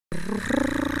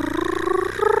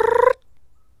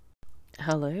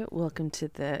Hello, welcome to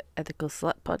the Ethical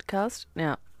Slut podcast.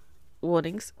 Now,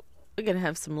 warnings, we're going to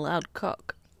have some loud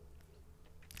cock.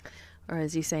 Or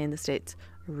as you say in the States,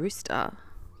 rooster.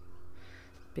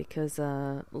 Because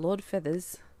Lord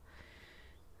Feathers,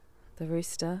 the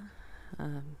rooster,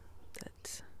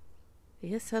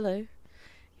 yes, hello.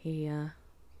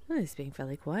 He's being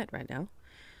fairly quiet right now.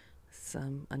 It's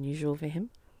unusual for him.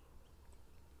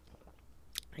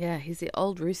 Yeah, he's the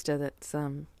old rooster that's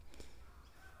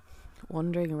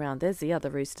wandering around. There's the other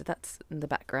rooster, that's in the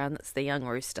background, that's the young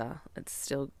rooster. It's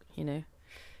still,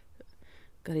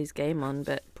 got his game on,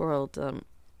 but poor old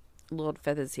Lord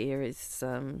Feathers here is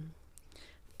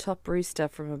top rooster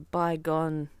from a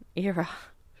bygone era.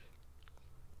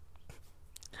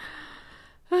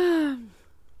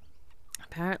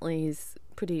 Apparently he's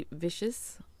pretty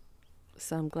vicious,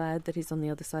 so I'm glad that he's on the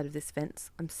other side of this fence.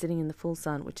 I'm sitting in the full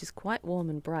sun, which is quite warm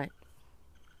and bright,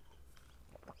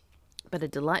 but a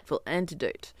delightful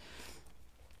antidote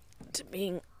to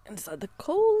being inside the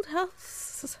cold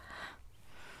house.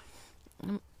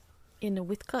 I'm in a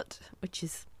Withcott, which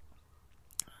is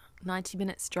 90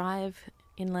 minutes drive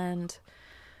inland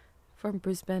from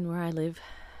Brisbane, where I live,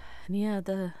 near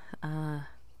the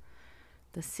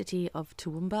city of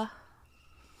Toowoomba.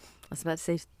 I was about to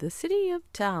say the city of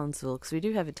Townsville, because we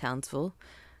do have a Townsville,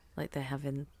 like they have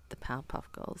in the Powerpuff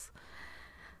Girls.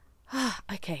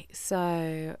 Okay,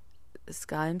 so this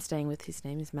guy I'm staying with, his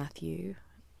name is Matthew.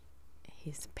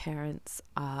 His parents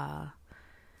are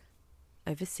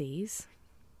overseas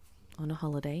on a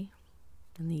holiday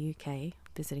in the UK,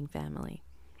 visiting family.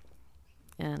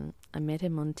 And I met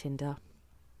him on Tinder.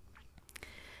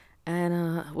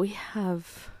 And we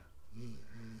have...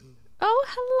 Oh,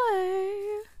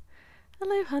 hello!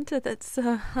 Hello, Hunter. That's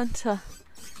Hunter.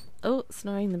 Oh,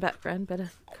 snoring in the background. Better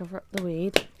cover up the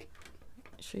weed.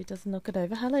 Make sure he doesn't knock it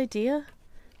over. Hello, dear.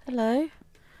 Hello.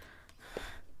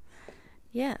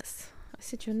 Yes, I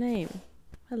said your name.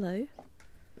 Hello.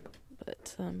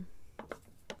 But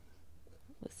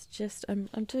it's just I'm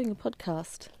doing a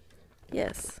podcast.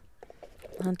 Yes.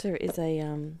 Hunter is a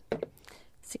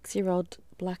 6-year-old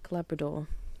black Labrador,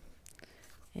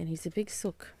 and he's a big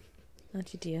sook,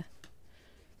 aren't you, dear?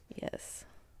 Yes.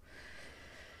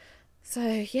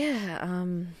 So yeah,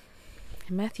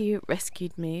 Matthew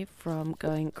rescued me from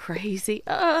going crazy.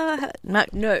 No,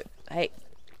 hey,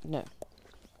 no,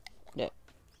 you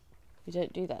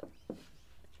don't do that.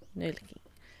 No licking.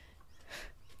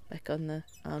 Back on the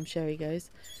armchair he goes.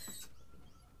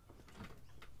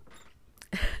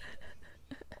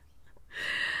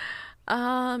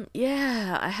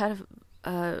 Yeah, I had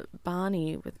a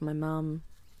Barney with my mum.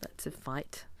 That's a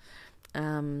fight.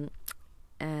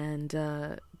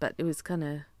 But it was kind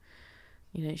of,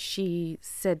 she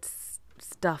said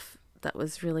stuff that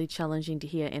was really challenging to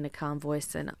hear in a calm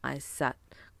voice, and I sat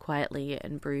quietly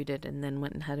and brooded and then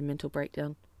went and had a mental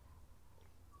breakdown.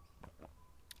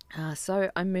 So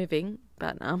I'm moving,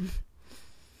 but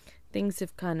things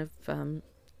have kind of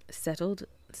settled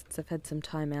since I've had some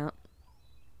time out.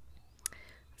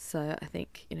 So I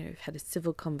think, we've had a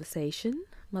civil conversation,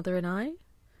 mother and I,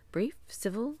 brief,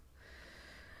 civil.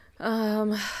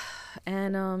 Yeah,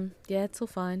 it's all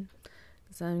fine.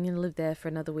 So I'm going to live there for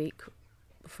another week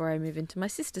before I move into my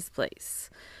sister's place,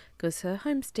 because her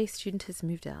homestay student has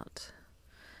moved out.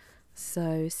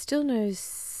 So still no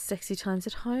sexy times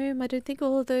at home, I don't think,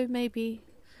 although maybe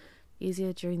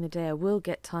easier during the day. I will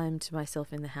get time to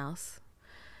myself in the house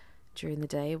during the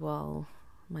day while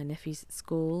my nephew's at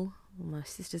school, my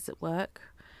sister's at work.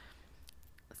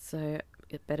 So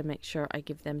it better make sure I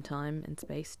give them time and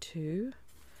space too.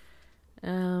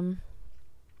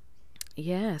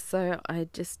 Yeah, so I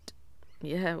just,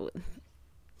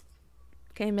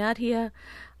 came out here.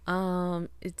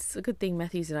 It's a good thing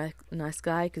Matthew's a nice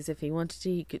guy, because if he wanted to,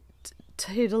 he could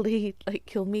totally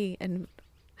kill me and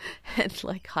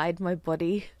hide my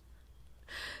body,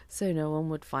 so no one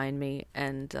would find me.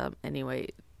 And anyway,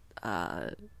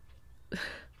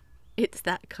 it's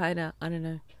that kind of, I don't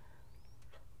know.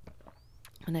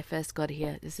 When I first got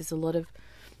here, this is a lot of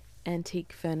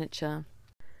antique furniture.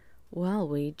 Well,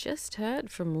 we just heard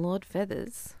from Lord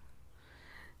Feathers,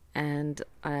 and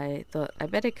I thought I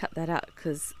better cut that out,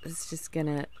 because it's just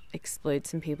gonna explode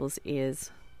some people's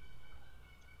ears.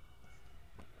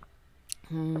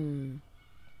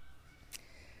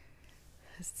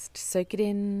 Just soak it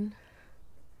in.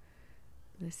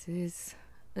 This is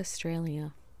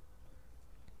Australia.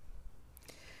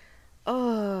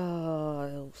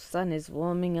 Oh, the sun is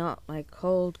warming up my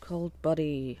cold, cold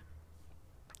body.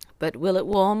 But will it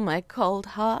warm my cold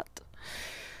heart?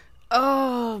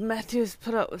 Oh, Matthew's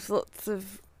put up with lots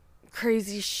of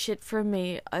crazy shit from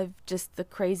me. The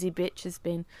crazy bitch has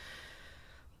been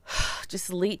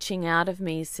just leaching out of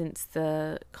me since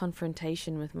the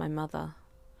confrontation with my mother.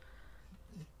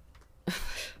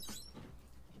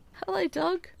 Hello,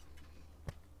 dog.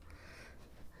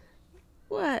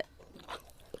 What?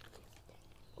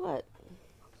 What?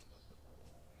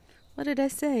 What did I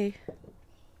say?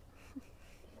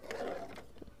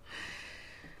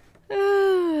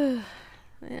 Yeah.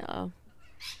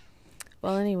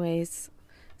 Well, anyways,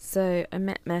 so I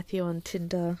met Matthew on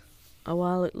Tinder a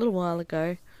little while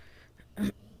ago.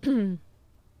 And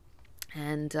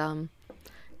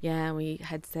yeah, we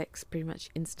had sex pretty much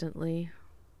instantly.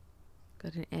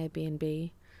 Got an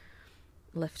Airbnb.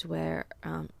 Left where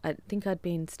I think I'd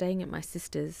been staying at my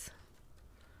sister's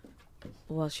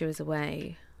while she was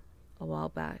away a while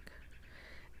back,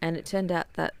 and it turned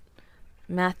out that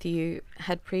Matthew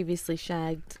had previously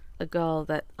shagged a girl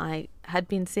that I had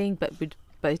been seeing, but we'd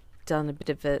both done a bit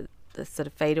of the sort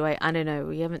of fade away. I don't know,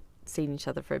 we haven't seen each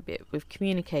other for a bit. We've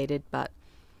communicated, but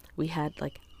we had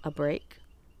like a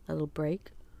little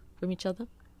break from each other.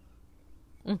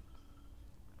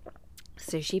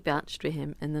 So she vouched for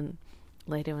him, and then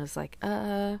later I was like,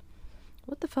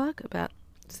 what the fuck about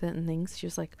certain things? She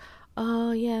was like,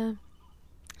 oh yeah,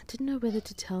 I didn't know whether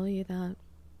to tell you that.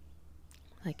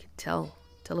 Like, tell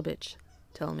a bitch,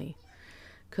 tell me.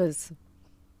 Because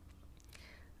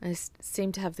I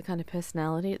seem to have the kind of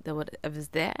personality that whatever's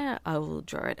there, I will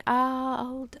draw it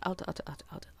out.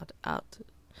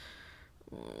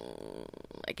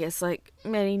 I guess like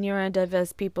many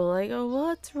neurodiverse people, like, oh,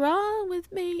 what's wrong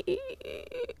with me?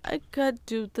 I can't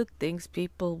do the things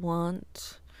people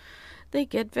want. They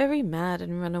get very mad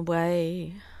and run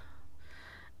away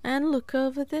and look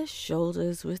over their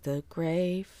shoulders with a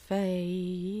grey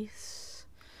face.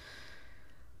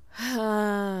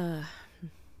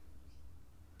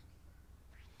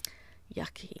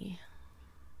 Yucky.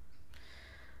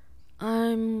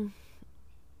 I'm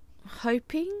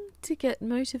hoping to get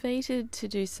motivated to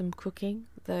do some cooking,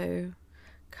 though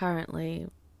currently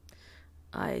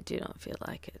I do not feel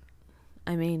like it.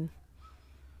 I mean,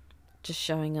 just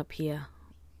showing up here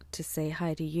to say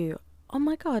hi to you. Oh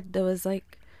my god, there was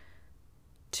like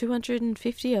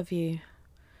 250 of you.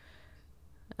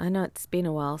 I know it's been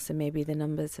a while, so maybe the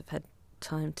numbers have had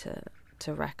time to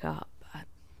rack up, but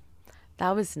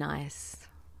that was nice.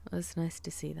 It was nice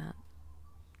to see that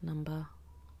number.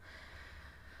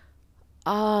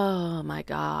 Oh my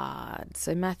god.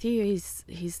 So Matthew,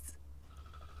 he's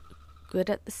good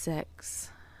at the sex.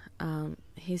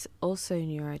 He's also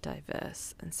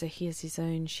neurodiverse, and so he has his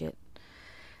own shit.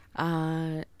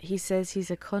 He says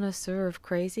he's a connoisseur of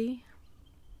crazy.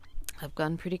 I've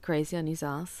gone pretty crazy on his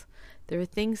ass. There are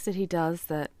things that he does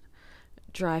that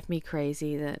drive me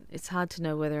crazy, that it's hard to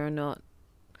know whether or not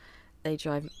they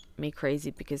drive me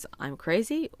crazy because I'm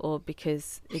crazy or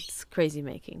because it's crazy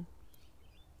making.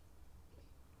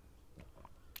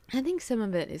 I think some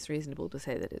of it is reasonable to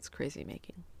say that it's crazy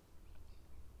making,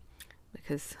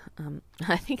 because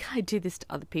I think I do this to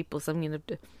other people, so I'm going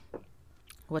to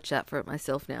watch out for it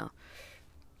myself now.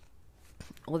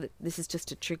 Or this is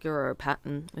just a trigger or a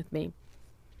pattern with me.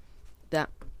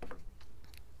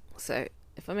 So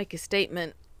if I make a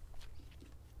statement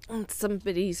and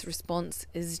somebody's response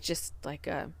is just like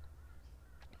a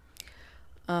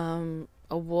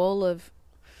wall of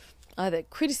either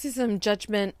criticism,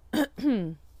 judgment,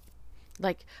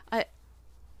 like I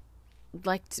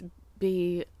like to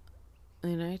be,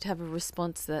 to have a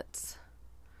response that's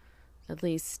at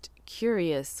least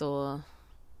curious or,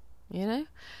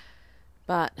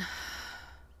 but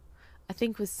I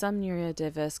think with some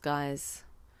neurodiverse guys,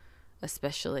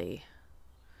 especially,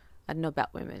 I don't know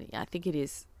about women. Yeah, I think it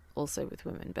is also with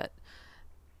women, but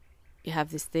you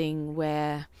have this thing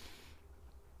where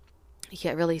you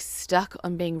get really stuck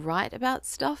on being right about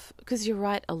stuff because you're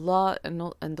right a lot, and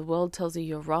the world tells you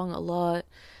you're wrong a lot.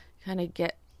 You kind of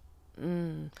get.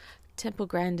 Temple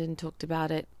Grandin talked about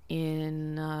it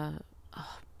in a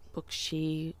book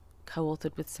she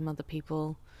co-authored with some other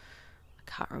people. I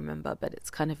can't remember, but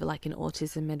it's kind of like an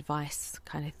autism advice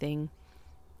kind of thing.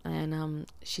 And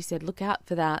she said, look out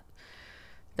for that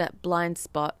blind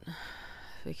spot,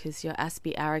 because your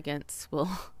Aspie arrogance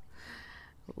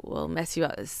will mess you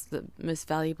up. It's the most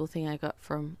valuable thing I got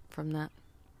from that.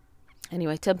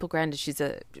 Anyway, Temple Grandin, she's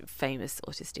a famous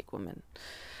autistic woman.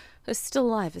 Who's still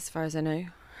alive as far as I know.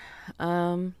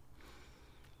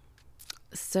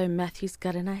 So Matthew's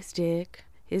got a nice dick.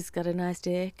 He's got a nice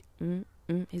dick.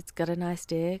 He's got a nice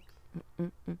dick.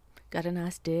 Got a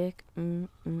nice dick.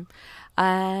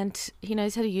 And he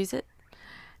knows how to use it.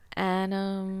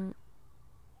 And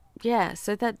yeah,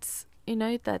 so that's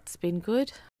that's been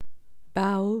good.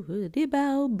 Bow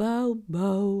bow bow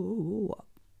bow.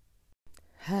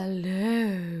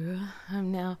 Hello.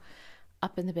 I'm now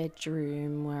up in the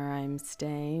bedroom where I'm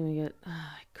staying. We got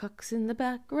cocks in the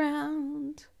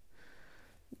background.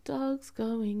 Dog's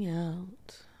going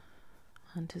out.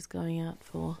 Hunter's going out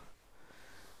for...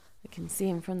 I can see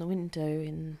him from the window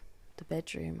in the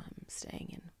bedroom I'm staying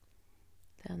in.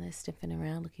 Down there sniffing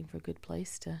around looking for a good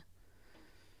place to,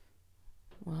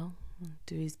 well,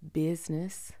 do his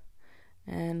business.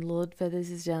 And Lord Feathers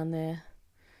is down there.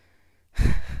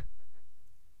 I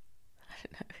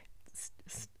don't know. It's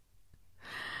just...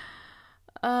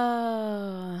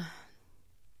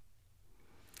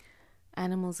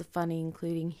 Animals are funny,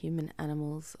 including human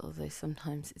animals, although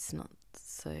sometimes it's not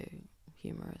so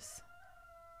humorous.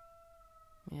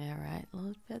 Yeah, right,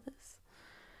 Lord Feathers?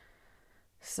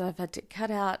 So I've had to cut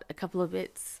out a couple of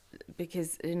bits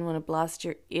because I didn't want to blast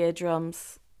your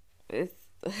eardrums with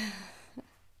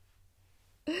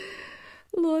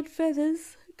Lord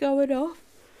Feathers going off.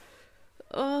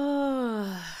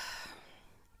 Oh,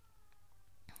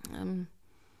 I'm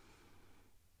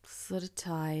sort of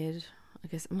tired. I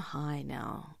guess I'm high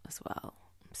now as well.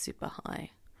 I'm super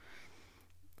high.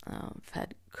 I've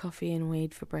had coffee and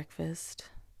weed for breakfast.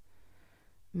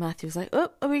 Matthew was like,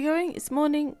 "Oh, are we going? It's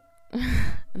morning."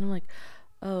 And I'm like,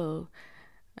 oh,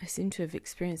 I seem to have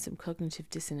experienced some cognitive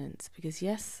dissonance because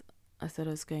yes, I thought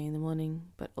I was going in the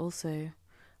morning, but also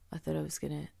I thought I was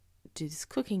going to do this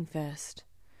cooking first,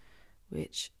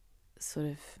 which sort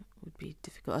of would be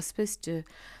difficult.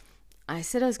 I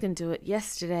said I was going to do it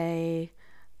yesterday,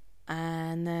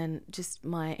 and then just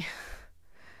my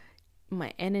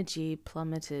energy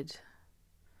plummeted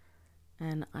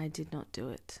and I did not do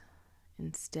it.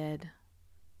 Instead,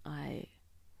 I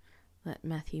let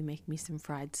Matthew make me some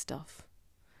fried stuff.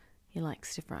 He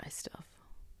likes to fry stuff.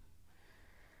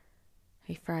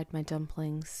 He fried my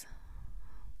dumplings.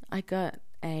 I got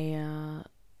a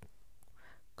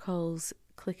Coles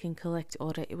click and collect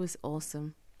order. It was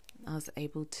awesome. I was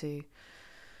able to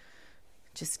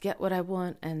just get what I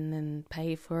want and then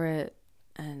pay for it.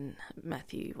 And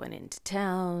Matthew went into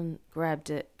town, grabbed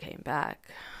it, came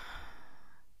back.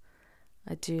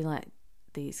 I do like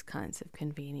these kinds of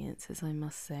conveniences, I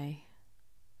must say.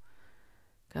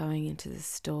 Going into the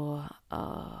store,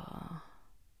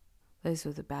 those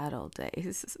were the bad old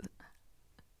days.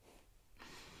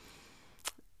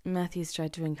 Matthew's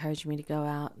tried to encourage me to go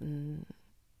out and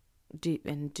do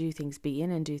things, be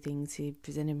in and do things. He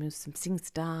presented me with some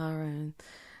SingStar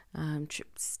and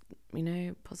trips,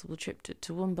 possible trip to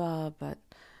Toowoomba, but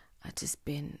I've just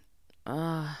been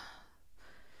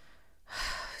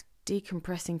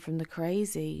decompressing from the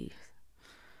crazy.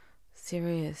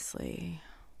 Seriously.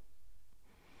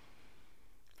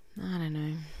 I don't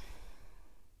know.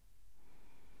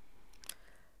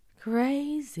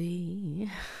 Crazy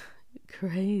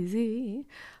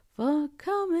for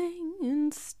coming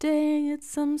and staying at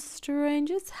some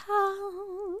stranger's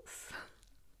house.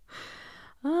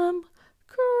 I'm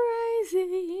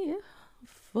crazy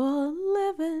for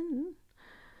living,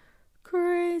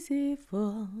 crazy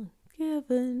for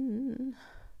giving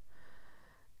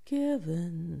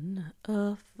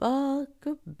a fuck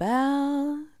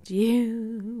about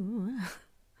you.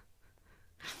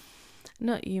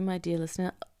 Not you, my dear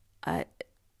listener.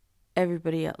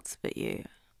 Everybody else but you.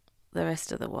 The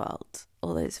rest of the world.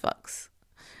 All those fucks.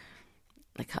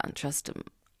 I can't trust them.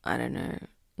 I don't know.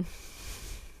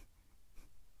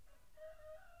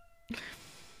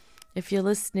 If you're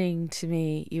listening to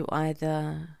me, you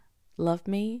either love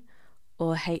me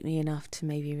or hate me enough to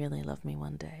maybe really love me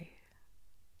one day.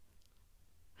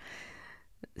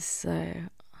 So,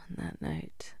 on that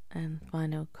note, and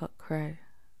final cock crow,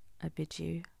 I bid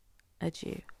you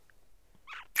adieu.